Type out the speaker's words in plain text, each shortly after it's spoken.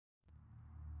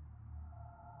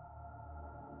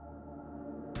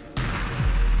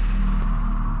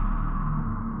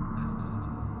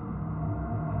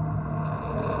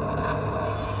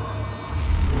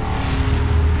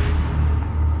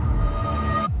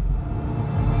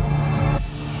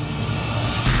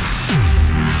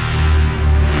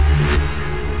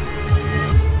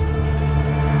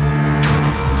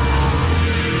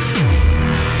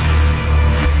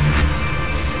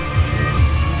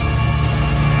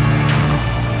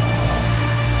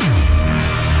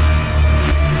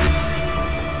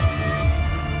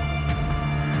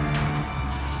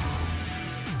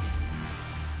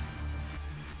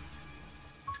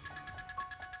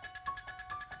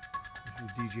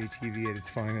DJTV at its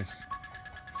finest.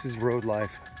 This is road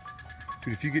life.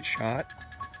 Dude, if you get shot,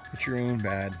 it's your own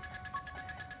bad.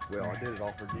 Well, I did it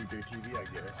all for DJTV, I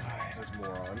guess. Right. Those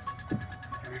morons.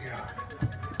 Here we go.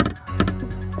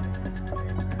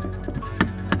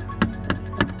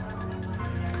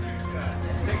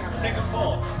 Take a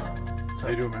pull. How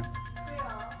you doing, man?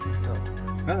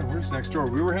 Nothing, we're just next door.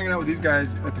 We were hanging out with these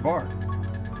guys at the bar.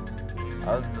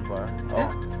 I was at the bar. Oh.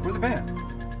 Yeah, we're the band.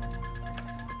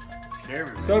 Scare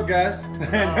me. What's up, guys?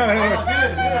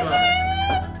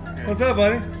 What's up,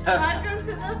 buddy? Welcome to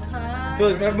the pod.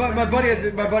 Phyllis, my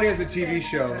buddy has a TV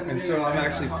show, and so I'm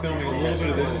actually filming a little bit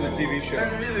of this for the TV show. Turn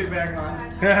the music back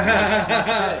on.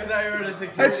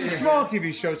 It's a small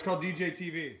TV show. It's called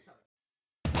DJTV.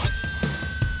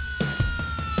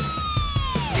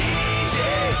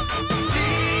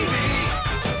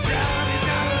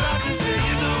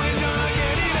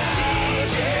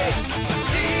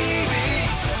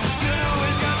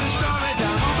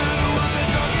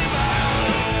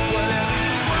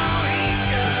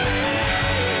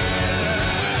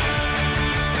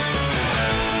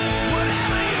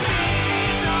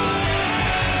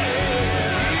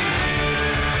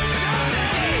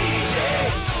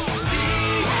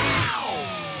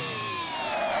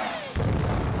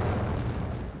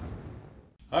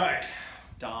 Alright,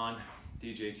 Don,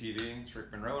 DJTV, it's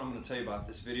Rick Monroe, and I'm going to tell you about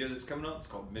this video that's coming up. It's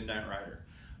called Midnight Rider.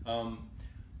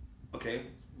 Okay,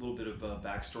 a little bit of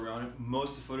backstory on it.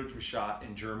 Most of the footage was shot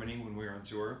in Germany when we were on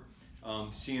tour.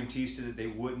 CMT said that they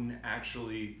wouldn't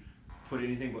actually put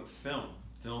anything but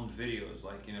filmed videos,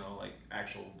 like, you know, like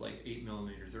actual, like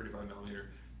 8mm, 35mm,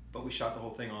 but we shot the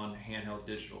whole thing on handheld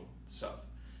digital stuff.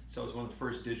 So it was one of the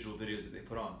first digital videos that they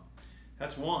put on.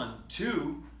 That's one.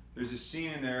 Two, there's a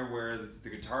scene in there where the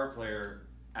guitar player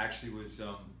actually was,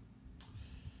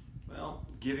 well,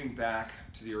 giving back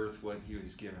to the earth what he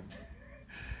was given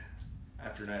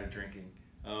after a night of drinking.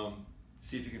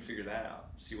 See if you can figure that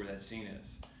out. See where that scene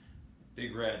is.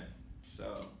 Big Red.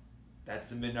 So that's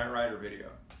the Midnight Rider video.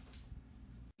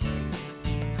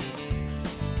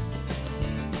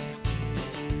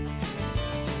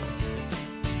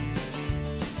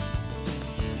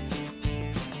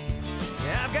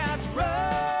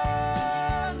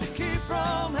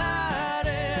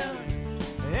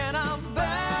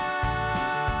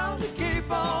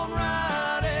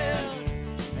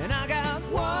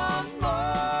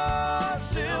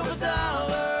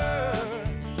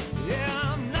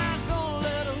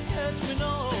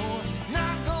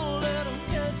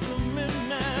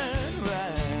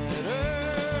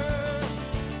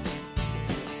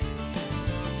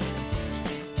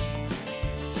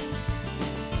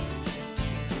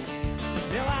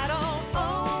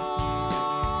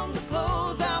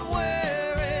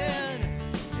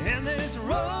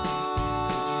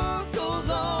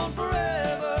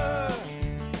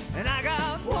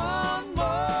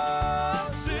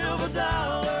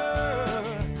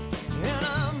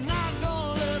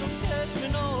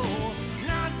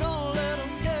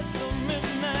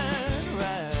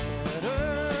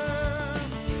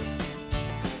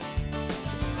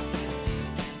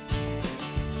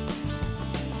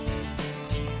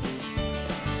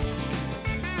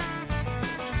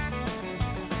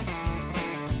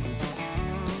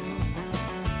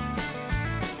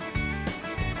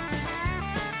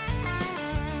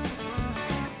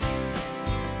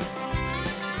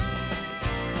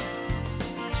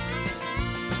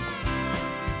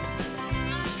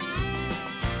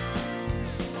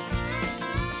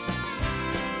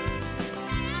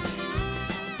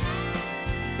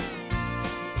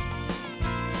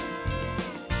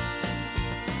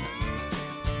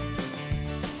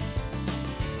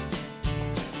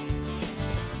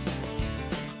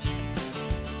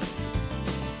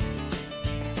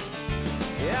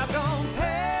 I've gone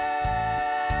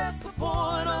past the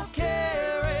point of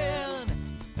caring,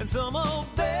 and some of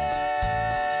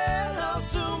that I'll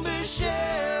soon be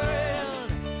sharing.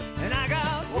 And I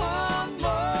got one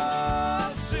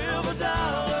more silver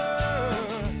dollar,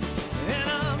 and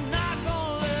I'm not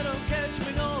gonna let them catch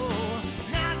me, no,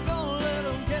 not gonna let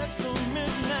them catch the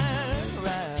Midnight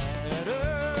Rider.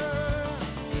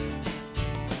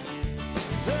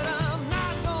 Said I'm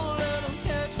not gonna let them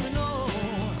catch me, no,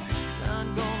 not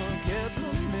gonna catch me.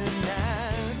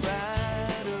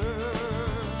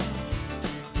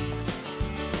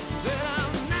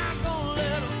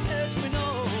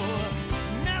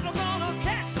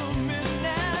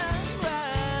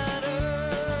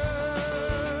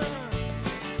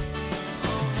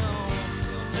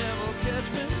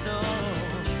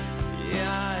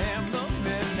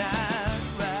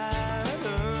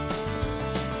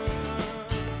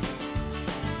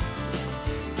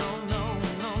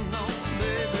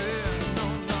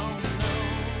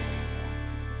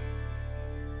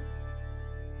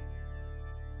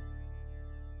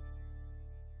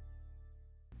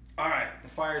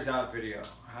 Fires Out video.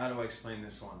 How do I explain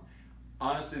this one?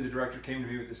 Honestly, the director came to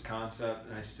me with this concept,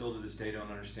 and I still to this day don't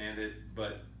understand it,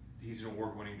 but he's an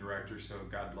award-winning director, so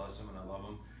God bless him, and I love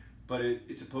him. But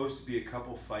it's supposed to be a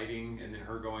couple fighting, and then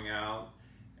her going out,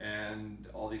 and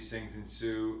all these things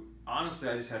ensue. Honestly,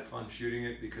 I just had fun shooting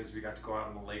it because we got to go out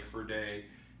on the lake for a day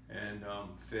and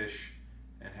fish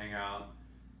and hang out.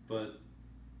 But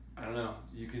I don't know,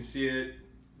 you can see it.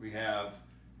 We have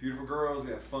beautiful girls,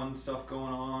 we have fun stuff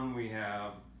going on, we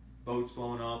have boats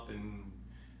blowing up, and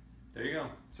there you go.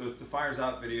 So it's the Fires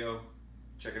Out video.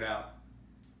 Check it out.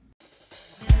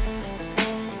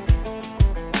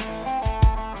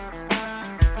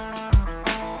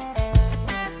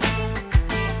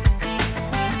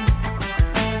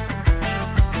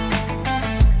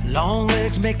 Long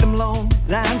legs make them long,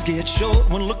 lines get short.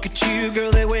 When look at you,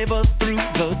 girl, they wave us through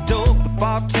the door. The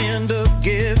bartender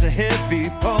gives a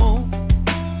heavy pull.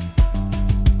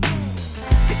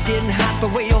 It's getting hot the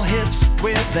way your hips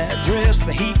wear that dress.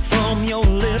 The heat from your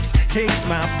lips takes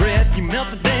my breath. You melt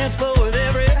the dance floor with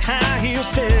every high heel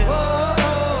step.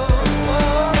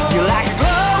 You're like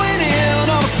glowing in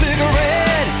on a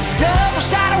cigarette. Double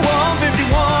shot of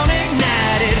 151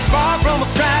 ignited. It's far from a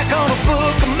strike on a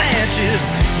book of matches.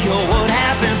 You're what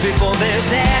happens before there's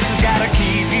ashes. Gotta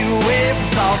keep you away from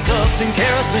sawdust and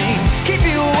kerosene. Keep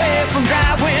you away from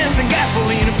dry winds and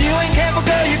gasoline. If you ain't careful,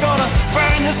 girl, you're gonna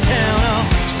burn this town up.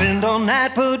 Spend all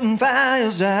night putting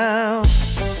fires out.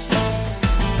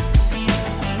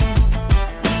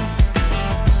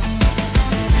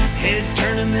 Heads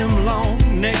turning, them long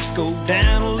necks go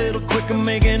down a little quicker,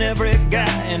 making every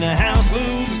guy in the house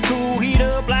lose his cool. Heat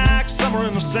up like summer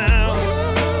in the South.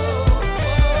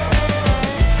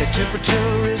 The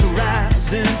temperature is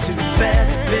rising too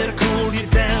fast. It better cool you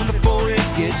down before it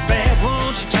gets bad.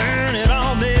 Once you turn it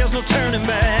on, there's no turning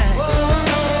back.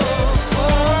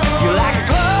 You're like a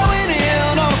glowing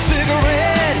in on a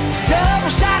cigarette.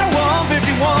 Double shot of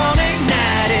 151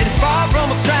 ignited. It's far from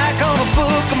a strike on a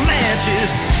book of matches.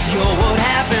 You're what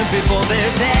happens before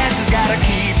there's ashes. Gotta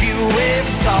keep you away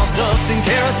from sawdust and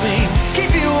kerosene.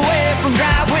 Keep you away from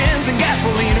dry winds and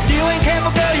gasoline. If you ain't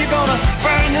careful, girl, you're gonna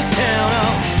burn this town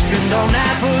up. Spend all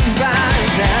night putting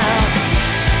fires out.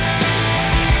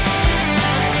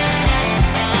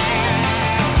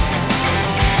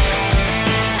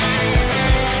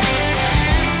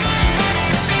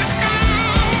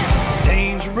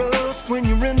 Dangerous when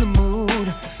you're in the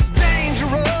mood.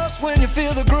 Dangerous when you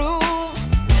feel the groove.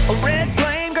 A red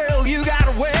flame, girl, you got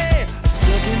away.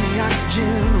 Sucking the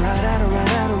oxygen right out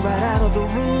of the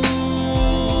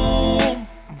room.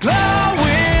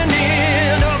 Glowing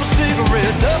in of a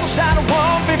cigarette. Double shot of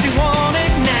 151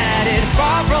 ignited. It's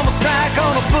far from a strike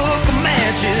on a book of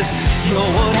matches.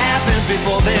 You're what happens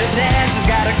before there's ashes.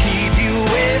 Gotta keep you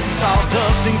away from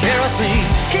sawdust and kerosene.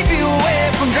 Keep you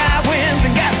away from dry winds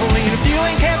and gasoline. If you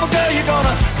ain't careful, girl, you're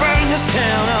gonna burn this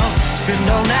town up. Spend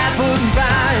all night putting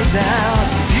fires out.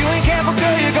 If you ain't careful,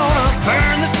 girl, you're gonna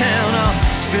burn this town up.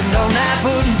 Spend all night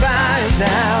putting fires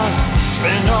out.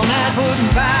 Spend all night putting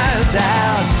fires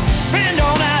out. Spend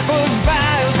all night putting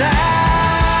fires out.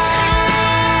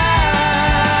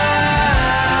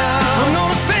 I'm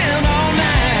gonna spend all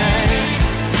night.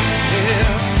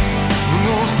 Yeah, I'm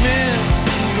gonna spend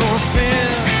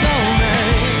all night.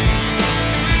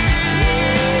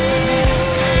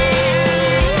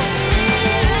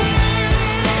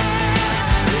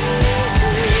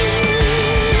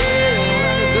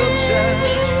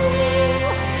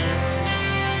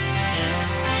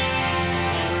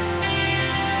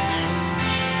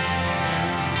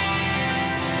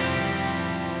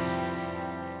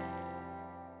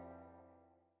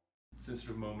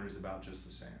 Sensitive moment is about just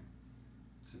the same.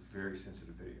 It's a very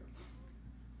sensitive video.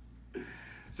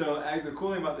 So the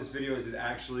cool thing about this video is it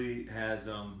actually has,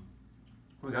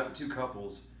 we got the two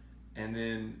couples, and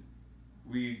then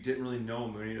we didn't really know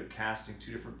them. We ended up casting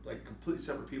two different, like completely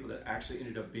separate people that actually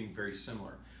ended up being very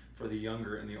similar for the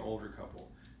younger and the older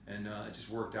couple. And it just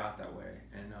worked out that way.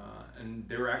 And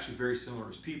they were actually very similar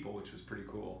as people, which was pretty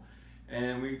cool.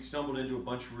 And we stumbled into a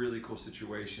bunch of really cool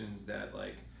situations that,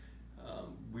 like,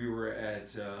 we were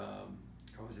at,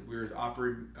 what was it? We were at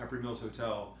Opry Mills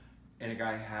Hotel, and a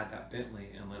guy had that Bentley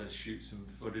and let us shoot some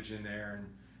footage in there. And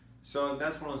so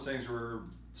that's one of those things where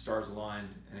stars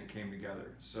aligned and it came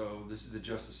together. So this is the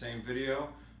Just the Same video.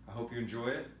 I hope you enjoy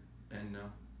it. And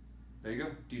there you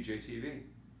go, DJTV.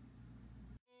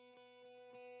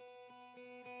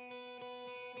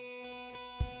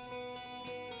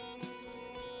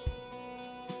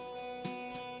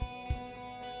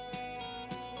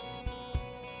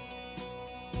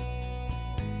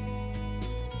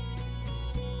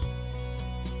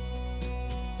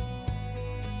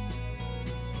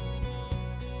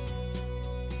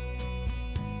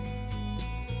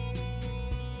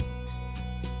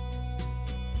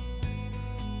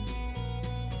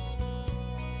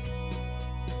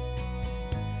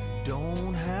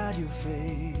 Don't hide your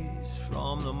face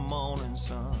from the morning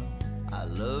sun. I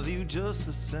love you just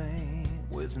the same,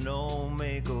 with no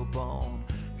makeup on.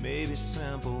 Maybe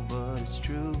simple, but it's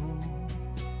true.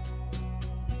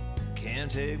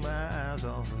 Can't take my eyes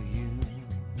off of you.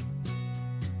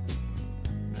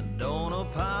 And don't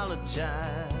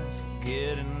apologize for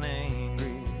getting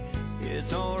angry.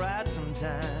 It's alright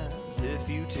sometimes if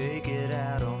you take it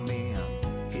out on me.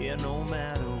 I'm here no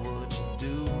matter what you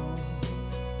do,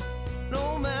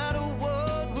 no matter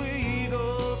what we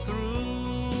go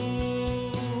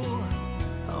through.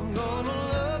 I'm gonna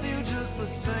love you just the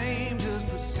same,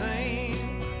 just the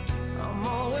same. I'm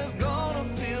always gonna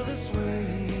feel this way.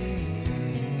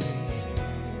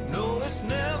 No, it's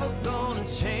never gonna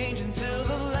change until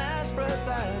the last breath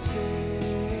I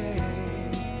take.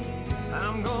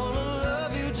 I'm gonna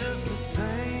love you just the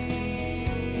same.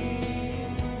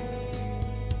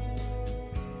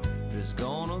 There's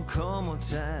gonna come a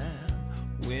time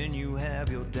when you have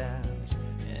your doubts,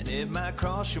 and it might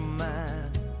cross your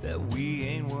mind that we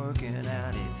ain't working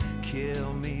out. It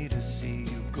kill me to see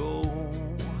you go.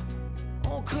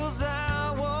 Oh, 'cause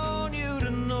I want you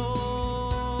to know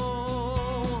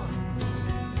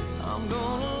I'm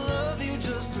gonna love you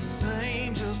just the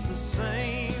same, just the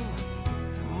same.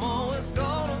 I'm always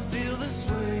gonna feel this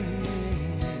way.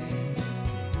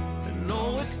 And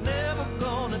no, it's never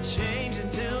gonna change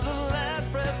until the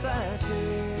last breath I take.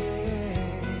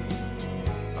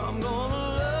 I'm gonna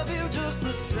love you just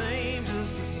the same,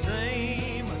 just the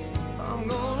same. I'm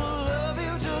gonna love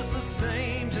you just the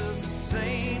same, just the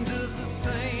same, just the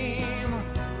same.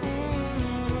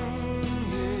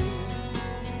 Yeah.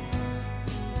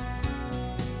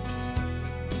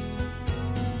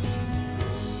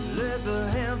 Let the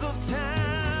hands of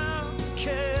time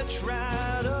catch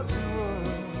right up to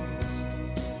us,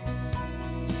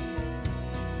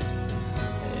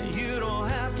 and you don't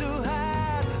have to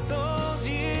hide those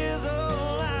years of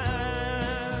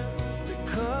lines,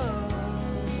 because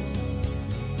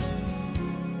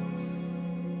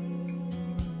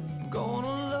I'm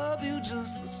gonna love you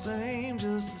just the same,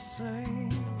 just the same.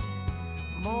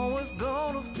 I'm always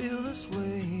gonna feel this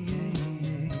way.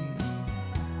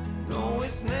 No,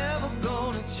 it's never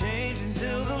gonna change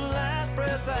until the last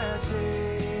breath I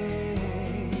take.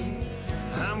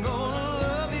 I'm gonna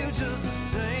love you just the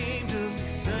same, just the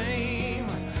same.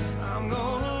 I'm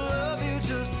gonna love you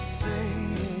just the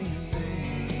same.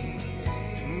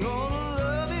 I'm gonna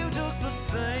love you just the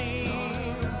same.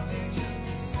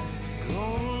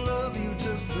 Gonna love you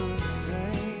just the same.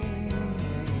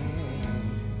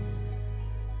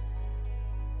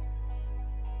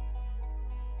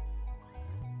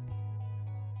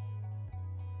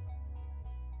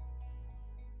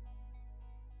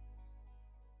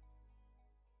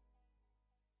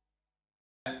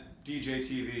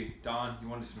 DJTV, Don, you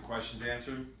wanted some questions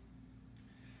answered?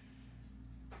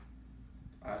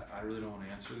 I really don't want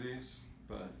to answer these,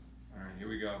 but all right, here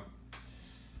we go.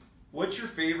 What's your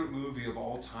favorite movie of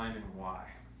all time and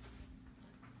why?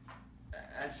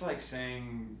 That's like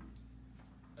saying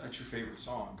that's your favorite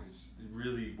song, because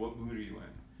really, what mood are you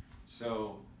in?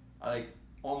 So I like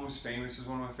Almost Famous is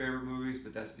one of my favorite movies,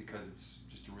 but that's because it's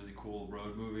just a really cool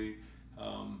road movie.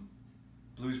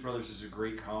 Blues Brothers is a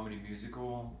great comedy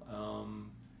musical.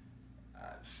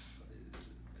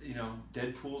 You know,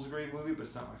 Deadpool's a great movie, but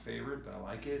it's not my favorite, but I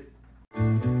like it.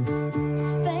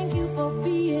 Thank you for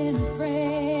being a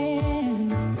friend.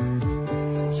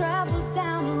 Travel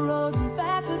down the road and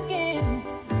back again.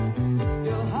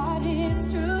 Your heart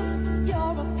is true.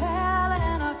 You're a pal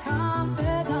and a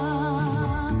confidant.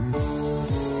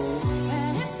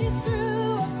 And if you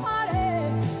threw a party,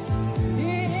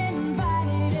 you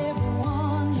invited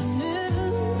everyone you knew,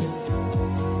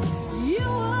 you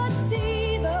would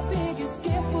see the biggest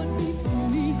gift would be for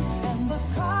me, and the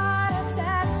card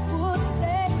attached would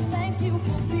say thank you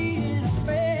for being a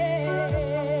friend.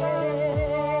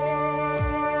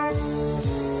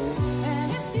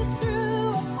 And if you threw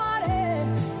a party,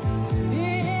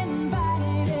 you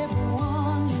invited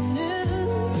everyone you knew,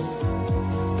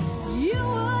 you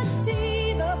would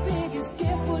see the biggest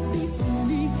gift would be for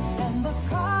me, and the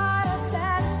card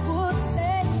attached would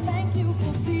say thank you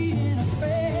for being a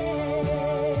friend.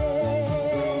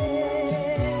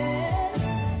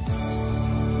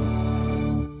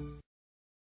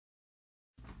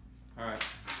 All right.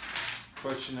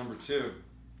 Question number 2.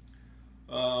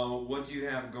 What do you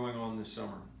have going on this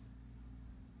summer?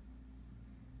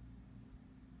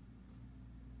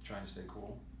 Trying to stay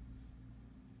cool.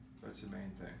 That's the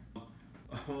main thing.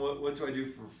 What do I do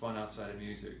for fun outside of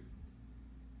music?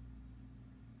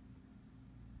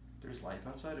 There's life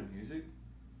outside of music?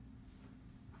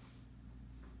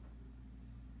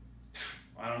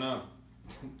 know.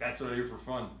 That's what I do for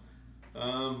fun.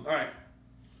 All right.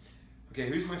 Okay,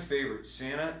 who's my favorite?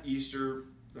 Santa, Easter,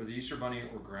 or the Easter Bunny,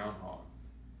 or Groundhog?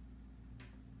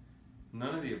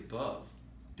 None of the above.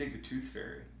 Dig the Tooth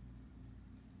Fairy.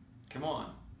 Come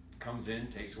on. Comes in,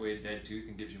 takes away a dead tooth,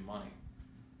 and gives you money.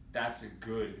 That's a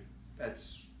good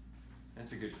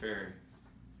fairy.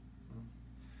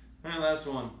 All right, last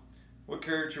one. What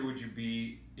character would you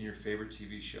be in your favorite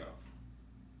TV show?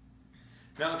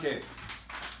 Now, okay,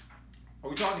 are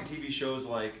we talking TV shows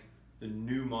like the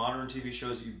new modern TV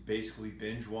shows that you basically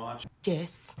binge watch?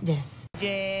 Yes. Yes.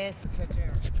 Yes.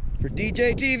 For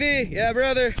DJTV, yeah,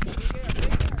 brother.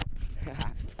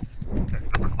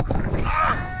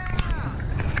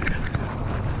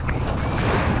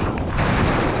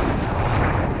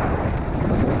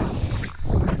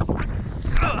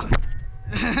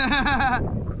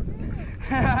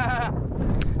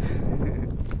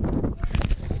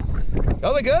 That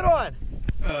was a good one.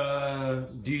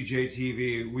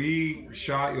 DJTV, we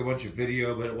shot you a bunch of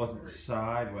video, but it wasn't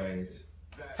sideways.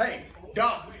 Hey,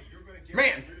 Don.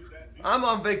 Man, I'm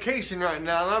on vacation right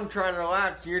now and I'm trying to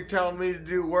relax and you're telling me to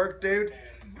do work, dude?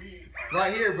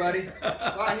 Right here, buddy.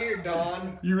 Right here,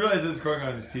 Don. You realize what's going on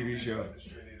in this TV show?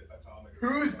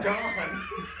 Who's Don?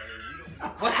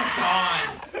 What's a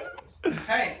Don?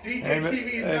 Hey,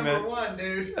 DJTV's number one,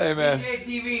 dude. Hey, man.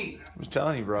 DJTV. I'm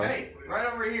telling you, bro. Hey, right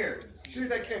over here. Shoot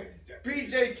that camera.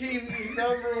 BJTV's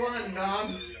number one,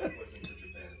 Don.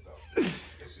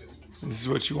 This is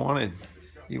what you wanted.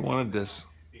 You wanted this.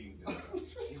 He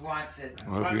wants it. I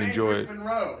hope My you name's enjoy Rick it.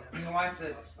 Monroe. He wants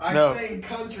it. I No. sing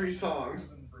country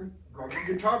songs. My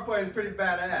guitar player is pretty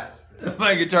badass.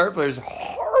 My guitar player's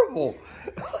horrible.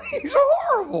 He's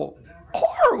horrible.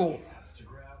 Horrible.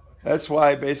 That's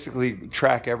why I basically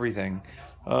track everything.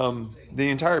 The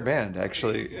entire band,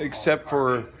 actually, except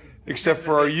for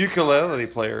our ukulele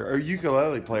player. Our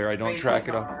ukulele player, I don't track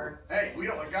it all. Hey, we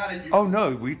don't got it. Oh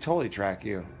no, we totally track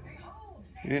you.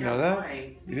 You didn't know that?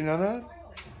 You didn't know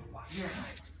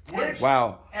that?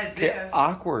 Wow. As Okay, if.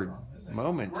 awkward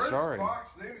moment. Where's Sorry.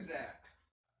 Fox News at?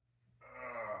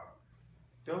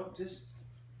 Don't just.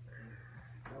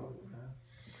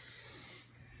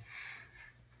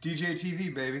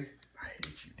 DJTV, baby. I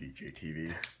hate you,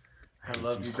 DJTV. I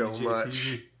love you so DJTV.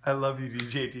 much. I love you,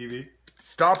 DJTV.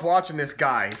 Stop watching this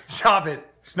guy. Stop it.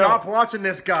 Stop watching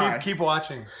this guy. Keep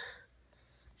watching.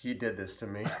 He did this to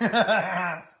me.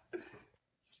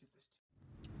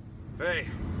 Hey,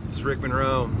 this is Rick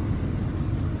Monroe.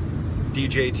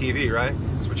 DJTV, right?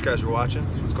 That's what you guys are watching.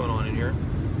 That's what's going on in here.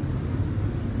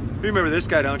 You remember this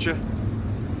guy, don't you?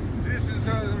 This is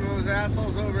those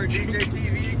assholes over at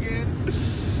DJTV again?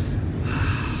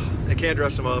 I can't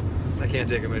dress him up. I can't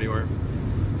take him anywhere.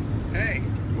 Hey,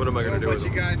 What am I going to do what with you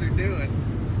him? guys are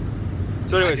doing.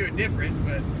 So I anyways, do it different,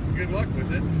 but good luck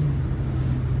with it.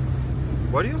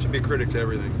 why do you have to be a critic to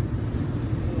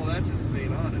everything? Well, that's just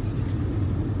being honest.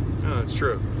 No, it's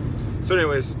true. So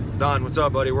anyways, Don, what's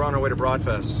up, buddy? We're on our way to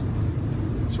Broadfest. So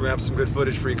we're going to have some good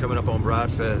footage for you coming up on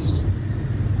Broadfest.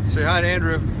 Say hi to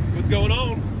Andrew. What's going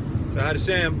on? Say hi to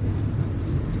Sam.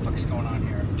 What the fuck is going on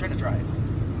here? I'm trying to drive.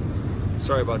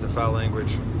 Sorry about the foul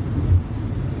language.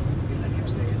 Let him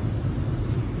say it.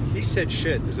 He said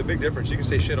shit. There's a big difference. You can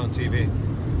say shit on TV.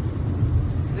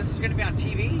 This is gonna be on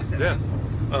TV? Yeah.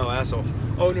 Oh, asshole.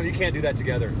 Oh, no, you can't do that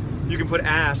together. You can put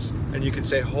ass and you can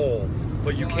say hole,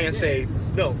 but you Well, I can't did. say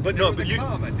no. But There no, was but a you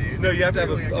comma, dude. no, you have to have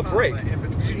Literally a comma break. in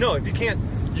between. No, if you can't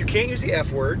use the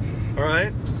F word. All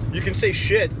right. You can say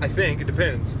shit. I think it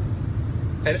depends.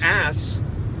 And ass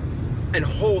and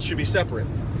hole should be separate.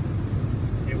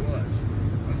 It was.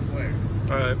 I swear.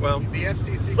 All right. Well, The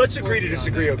FCC. let's can agree quote to me on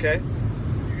disagree, that. okay?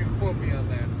 You can quote me on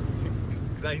that.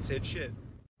 Because I ain't said shit.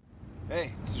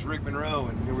 Hey, this is Rick Monroe,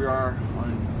 and here we are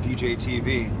on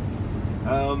DJTV.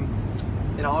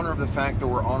 In honor of the fact that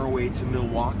we're on our way to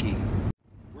Milwaukee,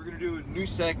 we're gonna do a new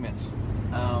segment,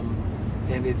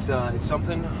 and it's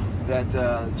something that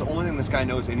it's the only thing this guy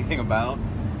knows anything about.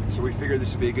 So we figured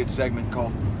this would be a good segment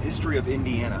called History of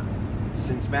Indiana.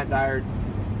 Since Matt Dyer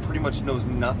pretty much knows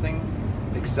nothing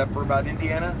except for about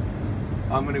Indiana,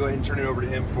 I'm gonna go ahead and turn it over to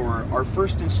him for our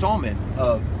first installment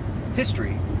of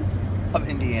History of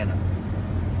Indiana.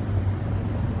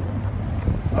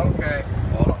 Okay.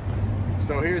 Hold on.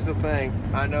 So here's the thing.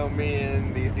 I know me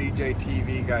and these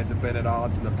DJTV guys have been at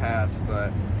odds in the past,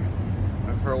 but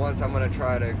for once I'm going to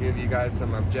try to give you guys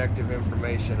some objective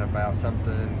information about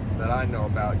something that I know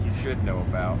about, you should know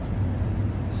about.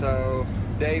 So,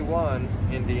 day one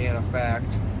Indiana fact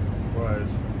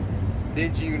was,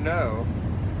 did you know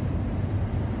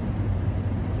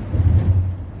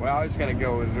Well, I was gonna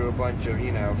go into a bunch of,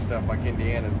 you know, stuff like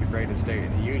Indiana's the greatest state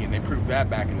in the union. They proved that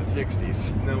back in the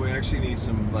 60s. No, we actually need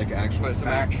some like actual,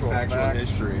 factual facts.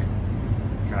 history.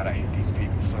 God, I hate these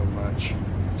people so much.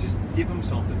 Just give them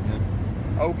something, man.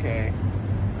 Okay,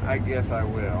 I guess I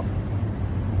will.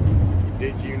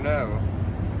 Did you know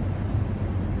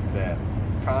that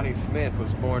Connie Smith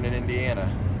was born in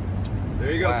Indiana?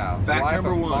 There you go. Wow. Fact Wife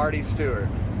number of one. Marty Stewart.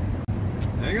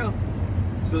 There you go.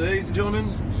 So, ladies and gentlemen,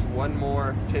 Just one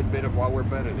more tidbit of why we're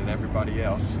better than everybody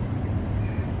else.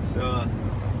 so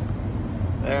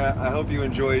I hope you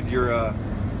enjoyed your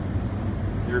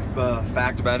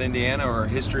fact about Indiana or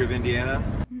history of Indiana.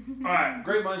 All right,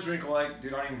 great minds drink alike.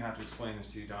 Dude, I don't even have to explain this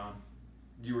to you, Don.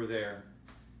 You were there.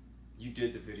 You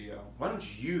did the video. Why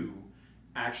don't you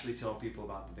actually tell people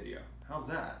about the video? How's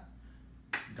that,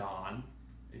 Don?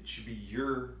 It should be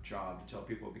your job to tell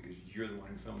people because you're the one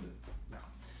who filmed it. No.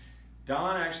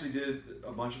 Don actually did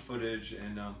a bunch of footage,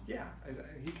 and yeah,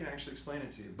 he can actually explain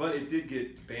it to you. But it did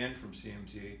get banned from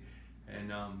CMT,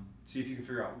 and see if you can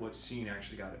figure out what scene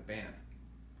actually got it banned.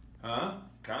 Huh?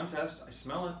 Contest. I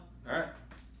smell it. All right.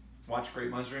 Watch Great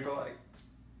Minds Drink Alike.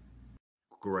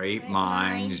 Great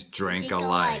minds drink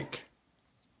alike.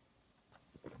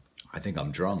 I think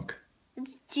I'm drunk.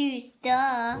 It's juiced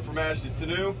up. From ashes to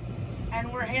new.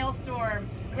 And we're Hailstorm.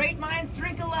 Great minds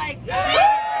drink alike.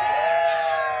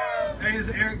 Hey, this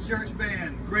is Eric Church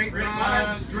Band. Great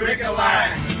minds drink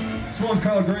alike. This one's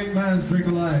called Great Minds Drink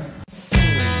Alike.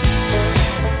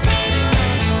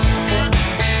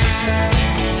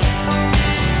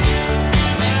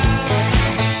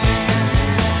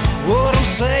 What I'm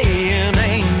saying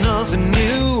ain't nothing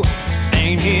new.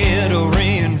 Ain't here to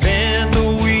reinvent the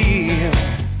wheel,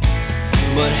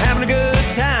 but having a good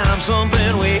time,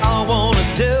 something we all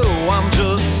wanna do. I'm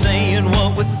just saying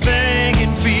what we think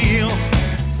and feel.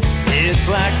 It's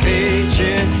like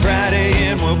Paycheck Friday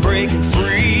and we're breaking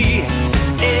free.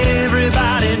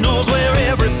 Everybody knows where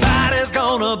everybody's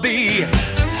gonna be.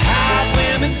 Hot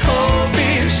women, cold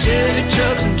beer, Chevy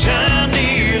trucks and John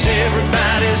Deere's.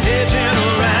 Everybody's hitching a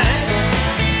ride.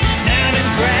 Down in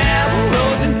gravel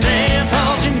roads and dance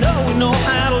halls, you know we know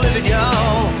how to live it,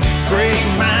 y'all. Great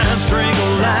minds drink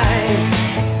alike.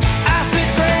 I said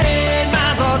great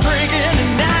minds all drinking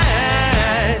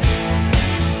tonight.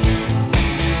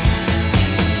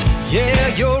 Yeah,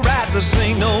 you're right, this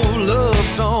ain't no love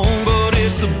song, but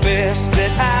it's the best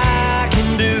that I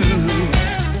can do.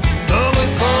 But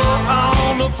with four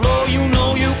on the floor, you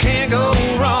know you can't go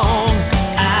wrong.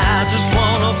 I just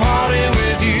wanna party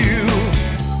with you.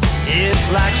 It's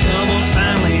like someone's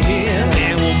finally here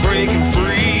and we're breaking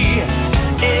free.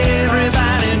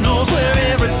 Everybody knows where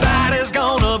everybody's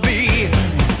gonna be.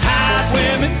 Hot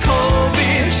women, cold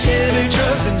beer, Chevy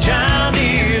trucks and John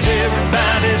Deere's.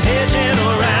 Everybody's hitching a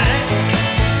ride.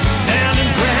 Down in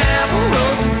gravel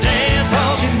roads and dance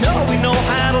halls, you know we know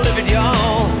how to live it,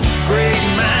 y'all. Great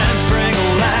minds drink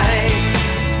alike.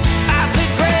 I said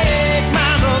great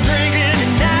minds all drinking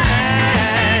tonight.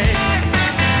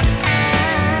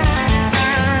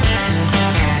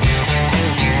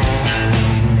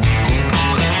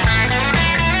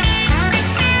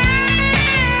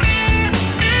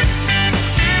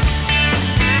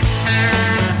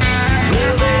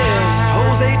 Well, there's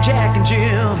Jose, Jack, and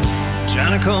Jim.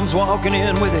 Johnny comes walking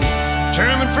in with his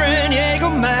German friend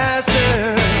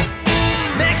Jägermeister.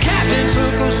 That captain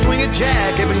took a swing at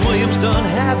Jack. Evan Williams done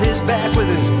have his back with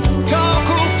his tall,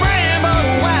 cool friend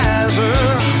Budweiser.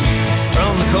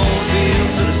 From the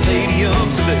cornfields to the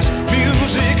stadiums to this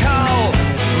music hall,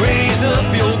 raise up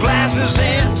your glasses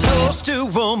and toast to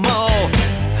them all.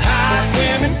 Hot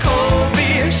women, cold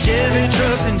beer, Chevy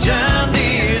trucks and John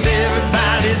Deere's.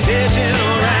 Everybody's hitching a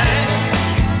ride.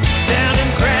 Down in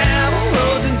gravel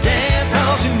roads and dance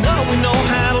halls, you know we know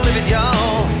how to live it,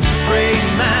 y'all. Great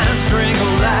minds drink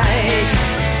alike.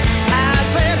 I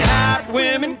said hot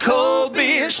women, cold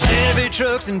beer, Chevy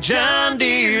trucks and John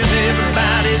Deere's.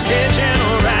 Everybody's hitching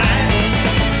a ride.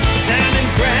 Down in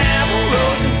gravel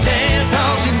roads and dance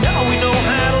halls, you know we know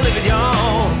how to live it,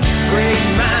 y'all. Great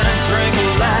minds drink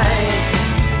alike.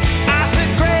 I said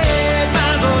great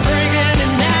minds all drinking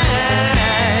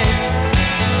tonight.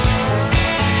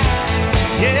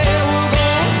 Yeah, we're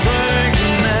gonna drink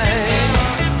tonight.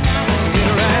 Get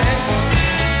it right.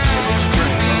 Let's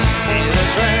drink. Yeah,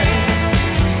 that's right.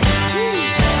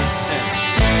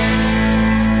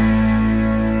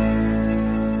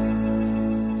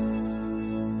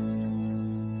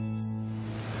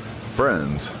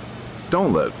 Friends.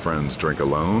 Don't let friends drink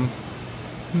alone.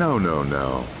 No, no,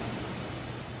 no.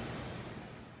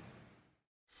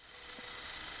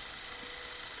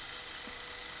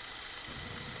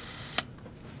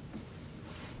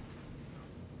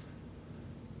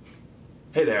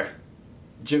 Hey there,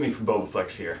 Jimmy from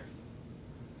Bobaflex here.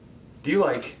 Do you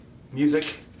like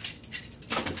music?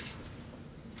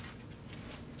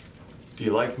 Do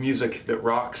you like music that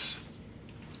rocks?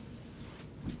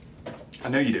 I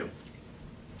know you do.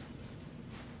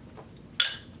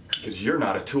 Because you're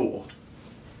not a tool.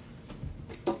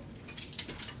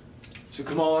 So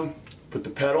come on, put the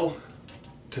pedal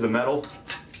to the metal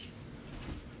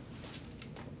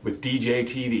with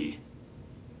DJTV.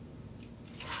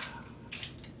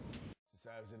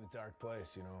 I was in a dark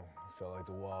place, you know. I felt like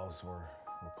the walls were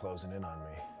closing in on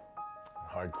me.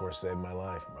 Hardcore saved my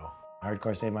life, bro.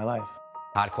 Hardcore saved my life.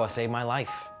 Hardcore saved my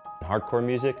life. Hardcore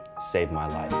music saved my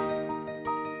life.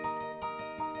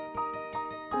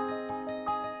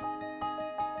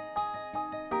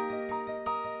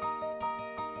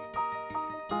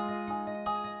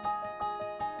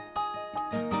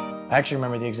 I actually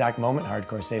remember the exact moment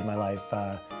hardcore saved my life.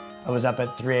 I was up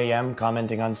at 3 a.m.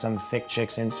 commenting on some thick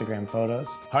chick's Instagram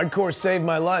photos. Hardcore saved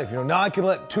my life. You know, now I can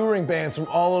let touring bands from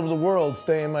all over the world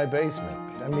stay in my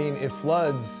basement. I mean, it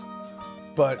floods,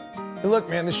 but hey, look,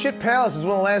 man, the Shit Palace is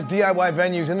one of the last DIY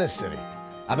venues in this city.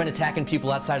 I've been attacking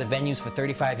people outside of venues for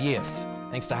 35 years.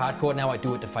 Thanks to hardcore, now I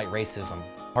do it to fight racism.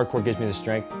 Hardcore gives me the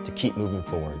strength to keep moving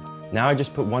forward. Now I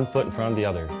just put one foot in front of the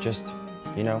other. Just,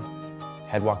 you know,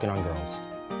 head walking on girls.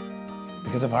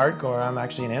 Because of hardcore, I'm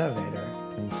actually an innovator.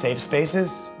 In safe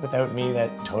spaces, without me,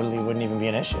 that totally wouldn't even be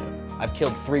an issue. I've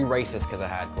killed 3 racists because of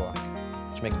hardcore,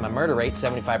 which makes my murder rate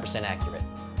 75% accurate.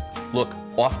 Look,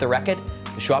 off the record,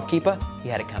 the shopkeeper, he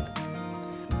had it coming.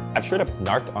 I've straight up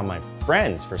narked on my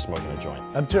friends for smoking a joint.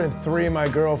 I've turned 3 of my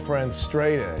girlfriends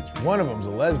straight edge. One of them's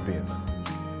a lesbian.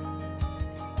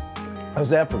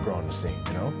 How's that for growing the scene,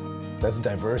 you know? That's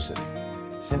diversity.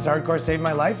 Since hardcore saved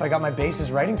my life, I got my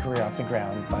bassist writing career off the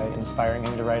ground by inspiring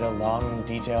him to write a long,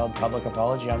 detailed public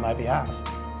apology on my behalf.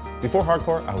 Before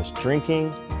hardcore, I was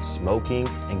drinking, smoking,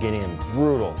 and getting in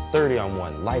brutal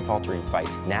 30-on-1 life-altering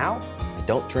fights. Now, I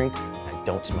don't drink, I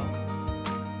don't smoke.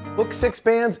 Book 6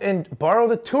 bands and borrow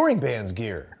the touring band's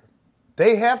gear.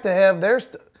 They have to have their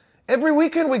stuff. Every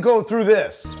weekend we go through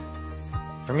this.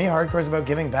 For me, hardcore is about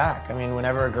giving back. I mean,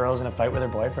 whenever a girl's in a fight with her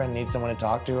boyfriend, needs someone to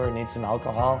talk to or needs some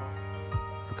alcohol,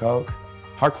 Coke.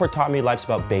 Hardcore taught me life's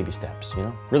about baby steps, you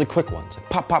know? Really quick ones, like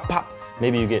pop, pop, pop.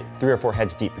 Maybe you get 3 or 4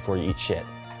 heads deep before you eat shit.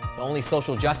 The only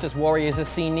social justice warriors this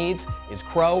scene needs is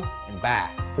Crow and Bah.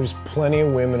 There's plenty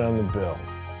of women on the bill.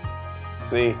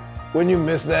 See, wouldn't you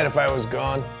miss that if I was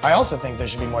gone? I also think there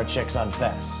should be more chicks on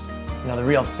Fest. You know, the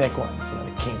real thick ones, you know,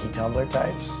 the kinky Tumblr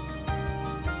types.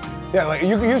 Yeah, like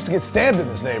you used to get stabbed in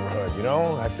this neighborhood, you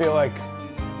know? I feel like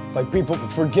people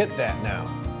forget that now.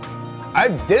 I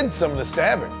did some of the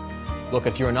stabbing. Look,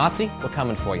 if you're a Nazi, we're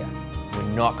coming for you. We're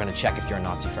not gonna check if you're a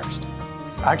Nazi first.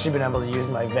 I've actually been able to use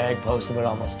my vague posts about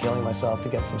almost killing myself to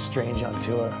get some strange on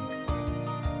tour.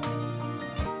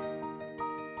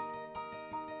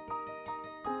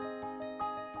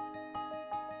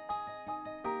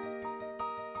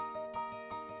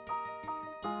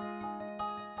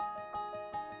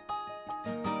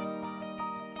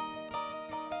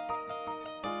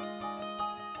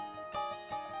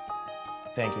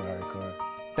 Thank you, hardcore.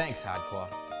 Thanks, hardcore.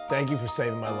 Thank you for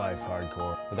saving my life,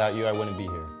 hardcore. Without you, I wouldn't be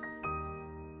here.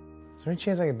 Is there any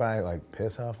chance I could buy, like,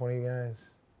 piss off one of you guys?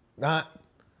 Not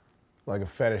like a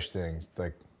fetish thing. It's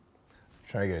like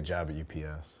trying to get a job at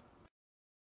UPS.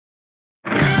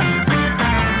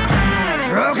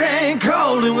 Cocaine,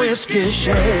 cold and whiskey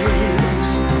shakes,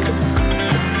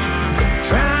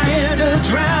 trying to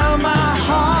drown my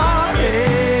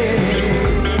heartache.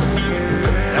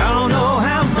 I don't know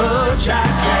how much I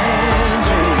can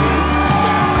take.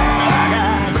 I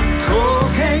got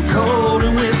cocaine, cold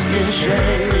and whiskey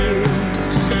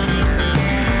shakes,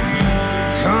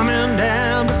 coming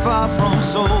down but far from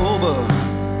sober.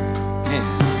 Yeah.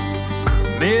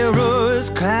 Mirror is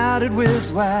clouded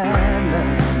with white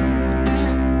lines,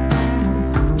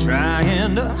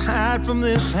 trying to hide from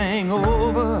this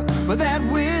hangover, but that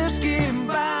whiskey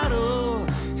bottle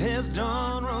has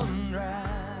done run dry.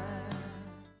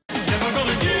 Never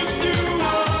gonna do